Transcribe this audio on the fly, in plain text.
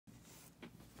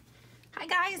Hi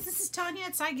guys, this is Tanya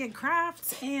at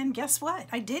Sidegigcrafts, and guess what?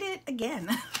 I did it again.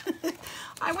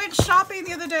 I went shopping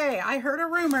the other day. I heard a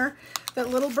rumor that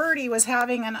little Birdie was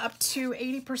having an up to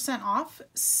 80% off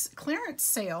clearance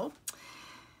sale.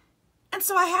 And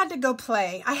so I had to go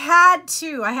play. I had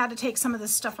to take some of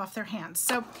this stuff off their hands.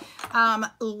 So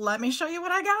let me show you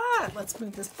what I got. Let's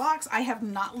move this box. I have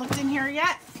not looked in here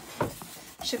yet.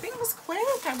 Shipping was quick.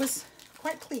 I was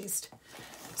quite pleased.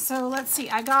 So let's see.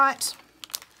 I got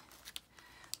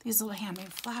these little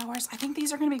handmade flowers. I think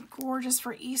these are going to be gorgeous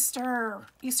for Easter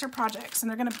projects, and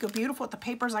they're going to go beautiful with the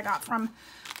papers I got from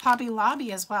Hobby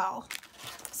Lobby as well.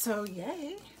 So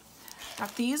yay.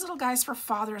 Got these little guys for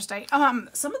Father's Day.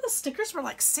 Some of the stickers were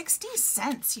like 60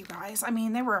 cents, you guys. I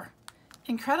mean, they were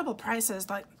incredible prices.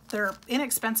 Like, they're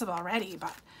inexpensive already,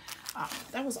 but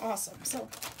that was awesome. So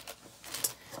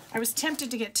I was tempted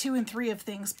to get 2 and 3 of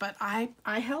things, but I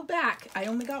held back. I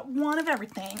only got 1 of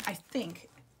everything, I think.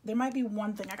 There might be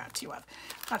 1 thing I got 2 of.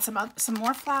 Got some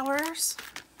more flowers,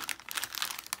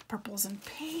 purples and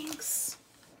pinks.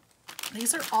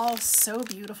 These are all so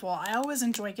beautiful. I always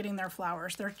enjoy getting their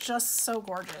flowers. They're just so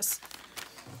gorgeous.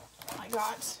 I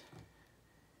got,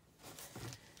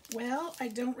 well, I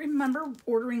don't remember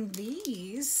ordering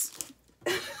these,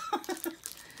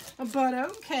 but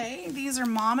okay. These are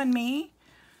Mom and Me.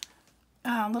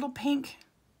 Little pink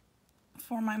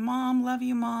for my mom. Love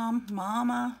you, Mom.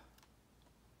 Mama.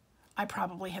 I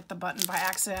probably hit the button by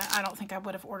accident. I don't think I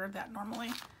would have ordered that normally.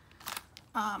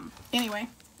 Anyway,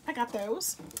 I got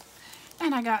those.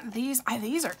 And I got these.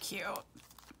 These are cute.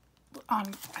 Are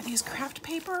these craft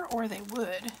paper or are they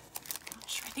wood? I'm not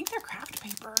sure. I think they're craft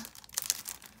paper.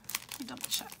 Let me double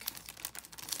check.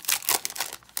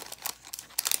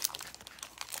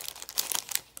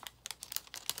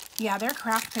 Yeah, they're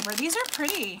craft paper. These are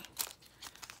pretty.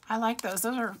 I like those.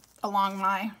 Those are along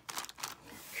my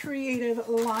creative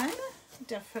line,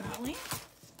 definitely.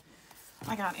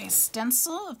 I got a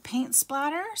stencil of paint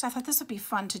splatters. I thought this would be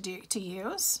fun to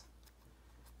use.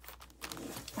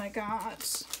 I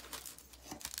got,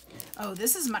 oh,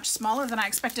 this is much smaller than I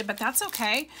expected, but that's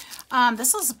okay.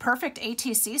 This is a perfect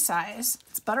ATC size.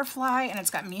 It's butterfly and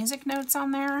it's got music notes on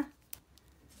there. A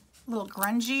little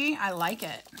grungy. I like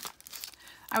it.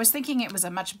 I was thinking it was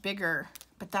a much bigger,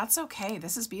 but that's okay.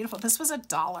 This is beautiful. This was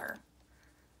 $1.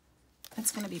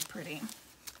 It's going to be pretty.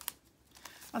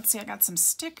 Let's see. I got some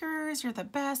stickers. You're the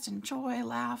best. Enjoy,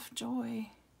 laugh, joy,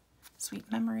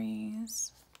 sweet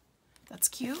memories. That's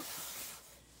cute.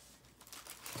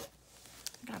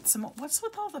 Got some, what's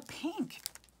with all the pink?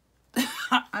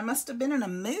 I must have been in a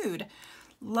mood.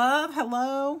 Love,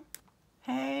 hello,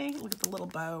 hey, look at the little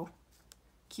bow.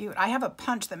 Cute. I have a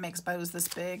punch that makes bows this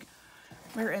big.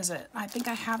 Where is it? I think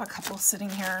I have a couple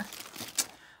sitting here.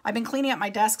 I've been cleaning up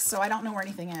my desk, so I don't know where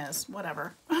anything is.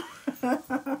 Whatever.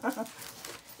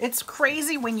 It's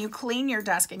crazy when you clean your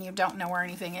desk and you don't know where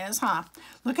anything is, huh?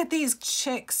 Look at these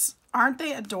chicks. Aren't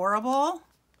they adorable?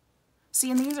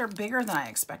 See, and these are bigger than I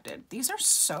expected. These are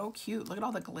so cute. Look at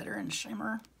all the glitter and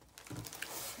shimmer.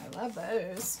 I love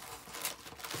those.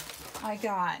 I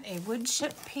got a wood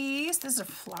chip piece. These are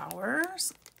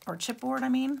flowers, or chipboard, I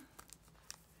mean.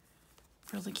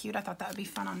 Really cute. I thought that would be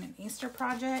fun on an Easter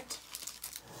project.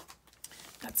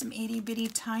 Got some itty bitty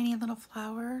tiny little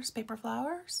flowers, paper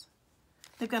flowers.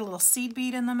 They've got a little seed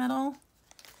bead in the middle.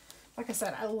 Like I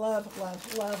said, I love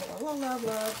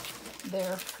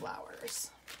their flowers.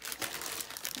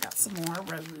 Got some more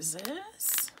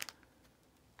roses.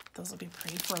 Those will be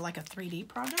pretty for like a 3D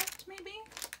project, maybe.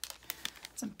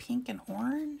 Some pink and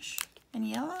orange and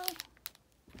yellow.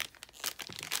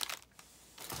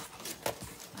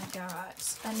 I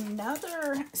got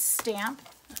another stamp,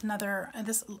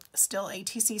 this still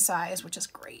ATC size, which is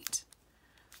great.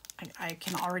 I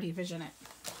can already vision it.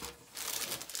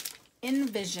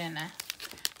 Envision.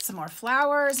 Some more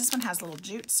flowers. This one has a little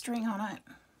jute string on it.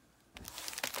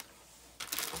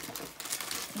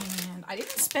 And I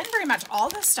didn't spend very much. All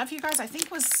this stuff, you guys, I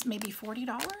think was maybe $40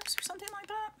 or something like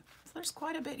that. So there's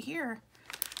quite a bit here.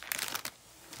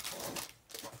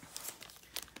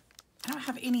 I don't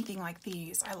have anything like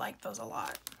these. I like those a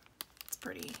lot. It's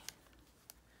pretty.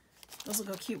 Those will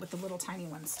go cute with the little tiny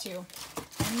ones too.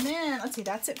 And then, let's see,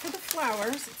 that's it for the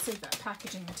flowers. Let's save that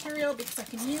packaging material because I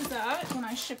can use that when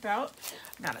I ship out.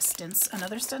 I got a stencil,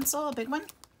 another stencil, a big one.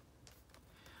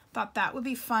 Thought that would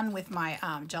be fun with my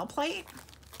gel plate.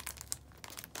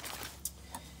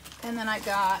 And then I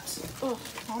got, oh,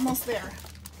 almost there.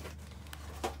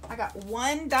 I got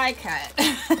 1 die cut.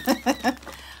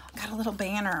 Got a little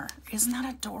banner. Isn't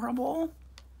that adorable?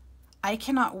 I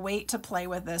cannot wait to play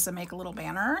with this and make little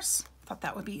banners. Thought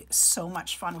that would be so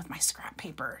much fun with my scrap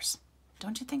papers.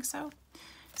 Don't you think so?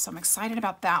 So I'm excited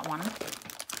about that one.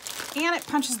 And it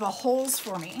punches the holes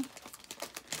for me,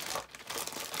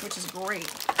 which is great.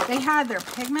 They had their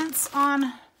pigments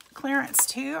on clearance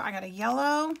too. I got a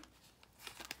yellow.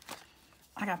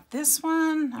 I got this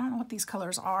one. I don't know what these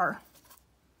colors are.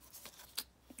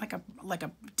 Like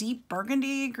a deep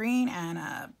burgundy green and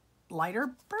a lighter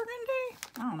burgundy.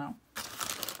 I don't know.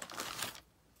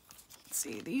 Let's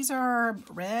see. These are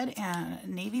red and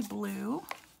navy blue.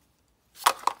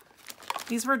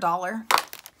 These were $1.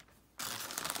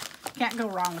 Can't go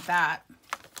wrong with that.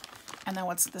 And then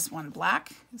what's this one?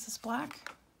 Black? Is this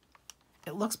black?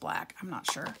 It looks black. I'm not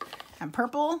sure. And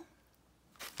purple.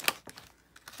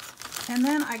 And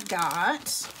then I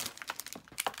got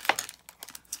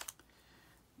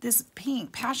this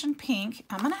pink, passion pink.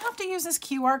 I'm going to have to use this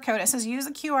QR code. It says use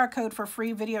the QR code for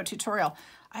free video tutorial.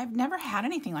 I've never had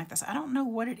anything like this. I don't know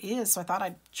what it is, so I thought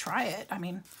I'd try it. I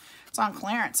mean, it's on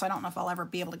clearance, so I don't know if I'll ever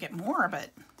be able to get more, but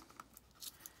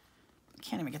I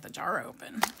can't even get the jar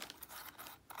open.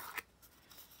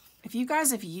 If you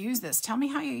guys have used this, tell me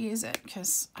how you use it,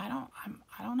 because I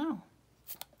don't know.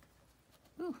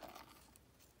 Ooh.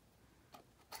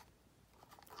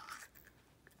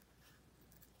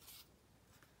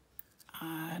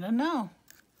 I don't know.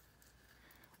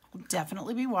 I'll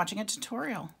definitely be watching a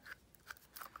tutorial.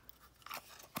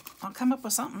 I'll come up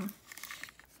with something.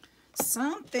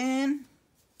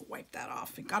 Wipe that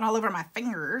off. It got all over my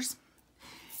fingers.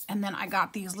 And then I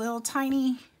got these little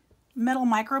tiny metal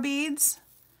micro beads.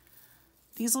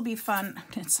 These will be fun.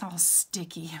 It's all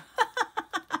sticky.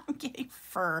 I'm getting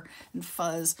fur and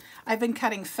fuzz. I've been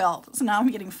cutting felt, so now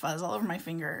I'm getting fuzz all over my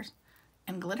fingers.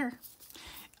 And glitter.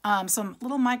 Some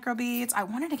little micro beads. I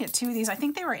wanted to get 2 of these. I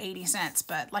think they were 80 cents,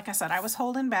 but like I said, I was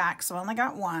holding back, so I only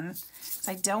got 1.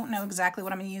 So I don't know exactly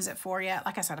what I'm going to use it for yet.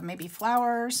 Like I said, maybe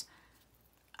flowers.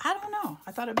 I don't know.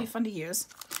 I thought it'd be fun to use.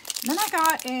 And then I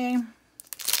got a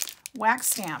wax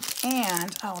stamp,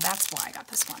 and oh, that's why I got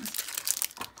this one.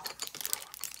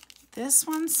 This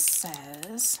one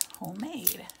says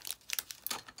homemade.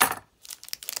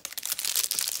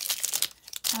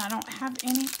 And I don't have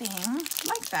anything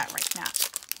like that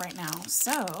right now,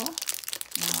 so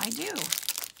now I do.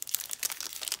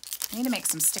 I need to make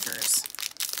some stickers.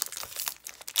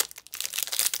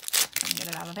 Let me get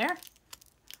it out of there.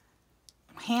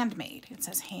 Handmade. It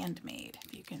says handmade,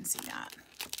 if you can see that.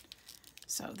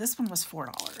 So this one was $4.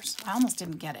 I almost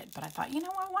didn't get it, but I thought, you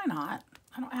know what, why not?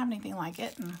 I don't have anything like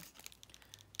it, and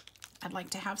I'd like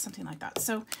to have something like that.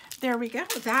 So there we go.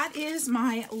 That is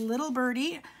my Little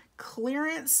Birdie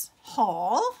clearance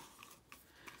haul.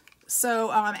 So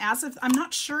I'm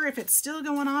not sure if it's still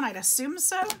going on. I'd assume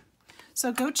so.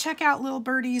 So go check out Little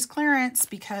Birdie's clearance,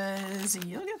 because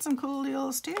you'll get some cool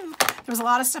deals too. There was a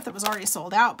lot of stuff that was already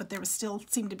sold out, but there was still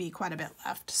seemed to be quite a bit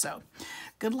left. So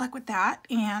good luck with that.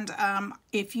 And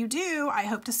if you do, I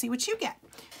hope to see what you get.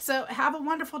 So have a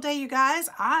wonderful day, you guys.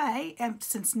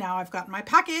 Since now I've gotten my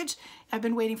package, I've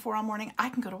been waiting for all morning, I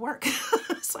can go to work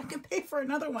so I can pay for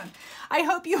another one. I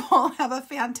hope you all have a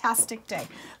fantastic day.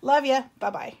 Love you.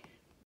 Bye-bye.